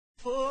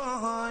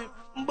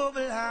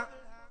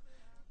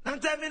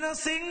me no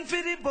sing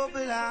for the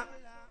bubbler.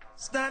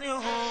 Stand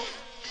your home.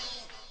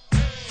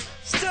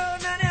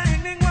 Stone and your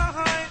hitting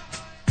why.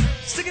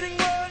 Stick it in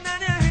gold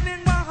and your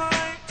hitting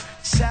why.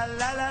 Sha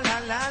la la la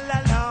la la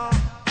la.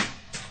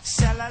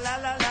 Sha la la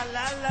la la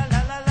la la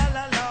la la la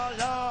la la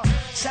la.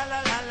 Sha la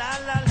la la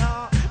la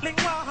la. Ling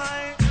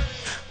why.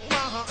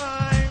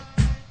 Why.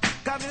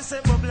 Come and say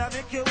bubbler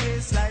make your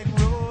waistline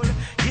roll.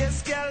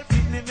 Yes, girl,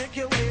 fit me make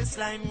your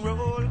waistline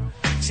roll.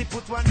 She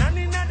put one hand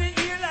in the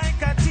ear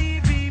like a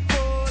TV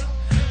pole.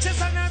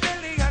 Chest on her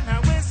belly and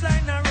her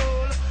waistline a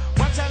roll.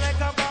 Watch her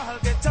like a ball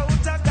get out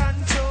of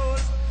control.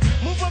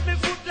 Move up me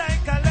foot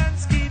like a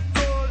landscape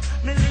goal.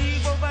 Me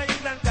leave over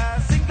England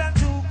cause England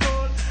too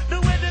cold. The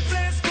way the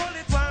place cold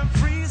it won't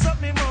freeze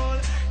up me mole.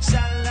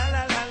 Sha la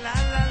la la la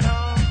la la.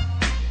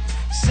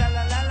 Sha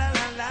la la la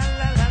la la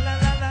la la la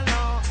la la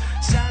la.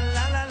 Sha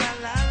la la la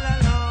la la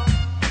la.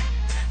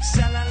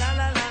 Sha la la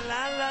la la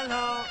la la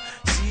la.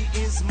 She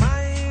is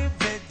my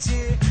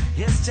veggie.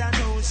 Yes, I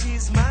know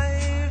she's my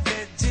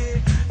veggie.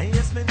 And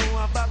yes, me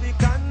know a Bobby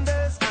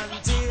Conder's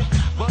auntie.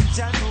 But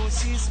I know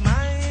she's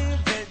my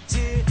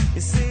veggie.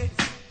 You see,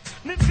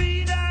 me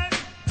feed her,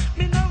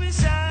 me know we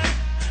shy.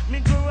 Me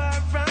grow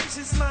her from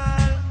she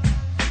smile.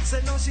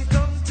 Say no, she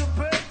comes to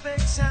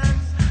perfection.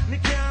 Me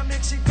can't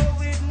make she go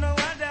with no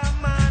other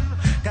man.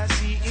 Cause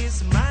she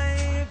is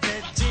my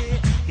veggie.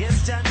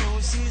 Yes, I know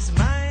she's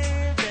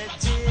my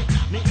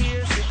veggie. Me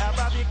hear say a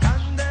Bobby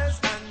Conder's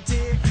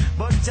auntie.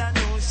 But I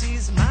know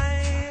she's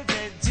my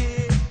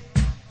veggie.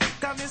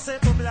 Come me say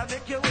bubbler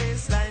make your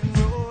waistline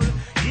roll.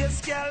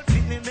 Yes, girl,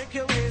 fit me make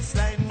your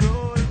waistline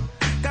roll.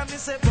 Come me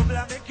say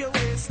bubbler make your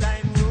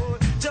waistline roll.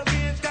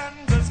 Jamaican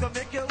girls go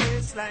make your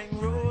waistline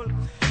roll.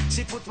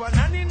 She put one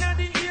hand in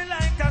the ear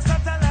like a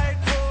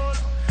satellite pole.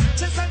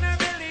 Chest on her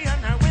belly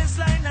and her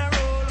waistline a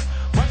roll.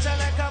 Watch her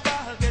like a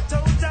ball get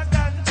out of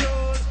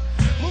control.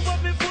 Move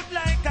up me foot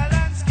like a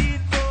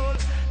landscape pole.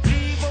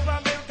 Leave over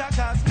America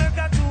cause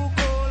America too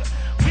cold.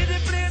 With the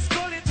place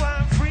cold it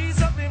won't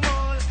freeze up me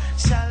mole.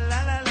 Sha la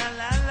la la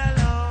la la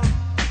la.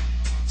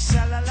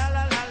 Sha la la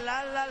la la la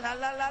la la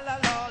la la la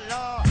la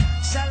la.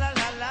 Sha la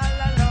la la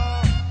la la.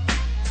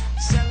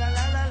 Sha la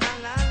la la la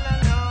la la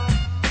la.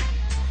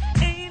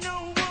 Ain't no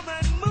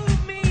woman move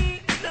me,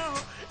 no.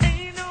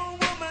 Ain't no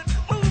woman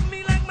move me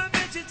like my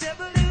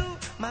vegetable do.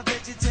 My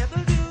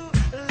vegetable do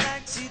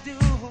like she do.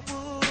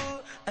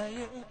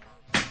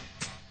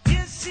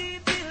 Yes, she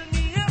build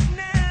me up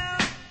now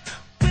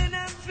when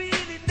I'm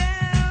feeling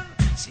down.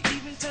 She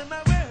even turn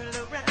my world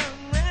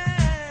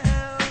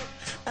around.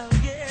 Oh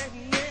yeah,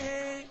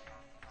 yeah.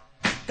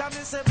 Come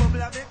and say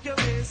bubbler make your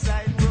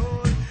waistline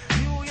roll.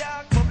 New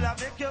York bubbler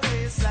make your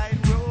waistline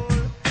roll.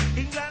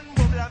 England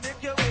bubbler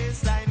make your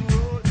waistline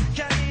roll.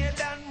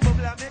 Canadian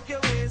bubbler make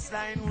your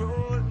waistline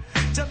roll.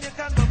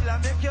 Jamaican bubbler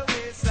make your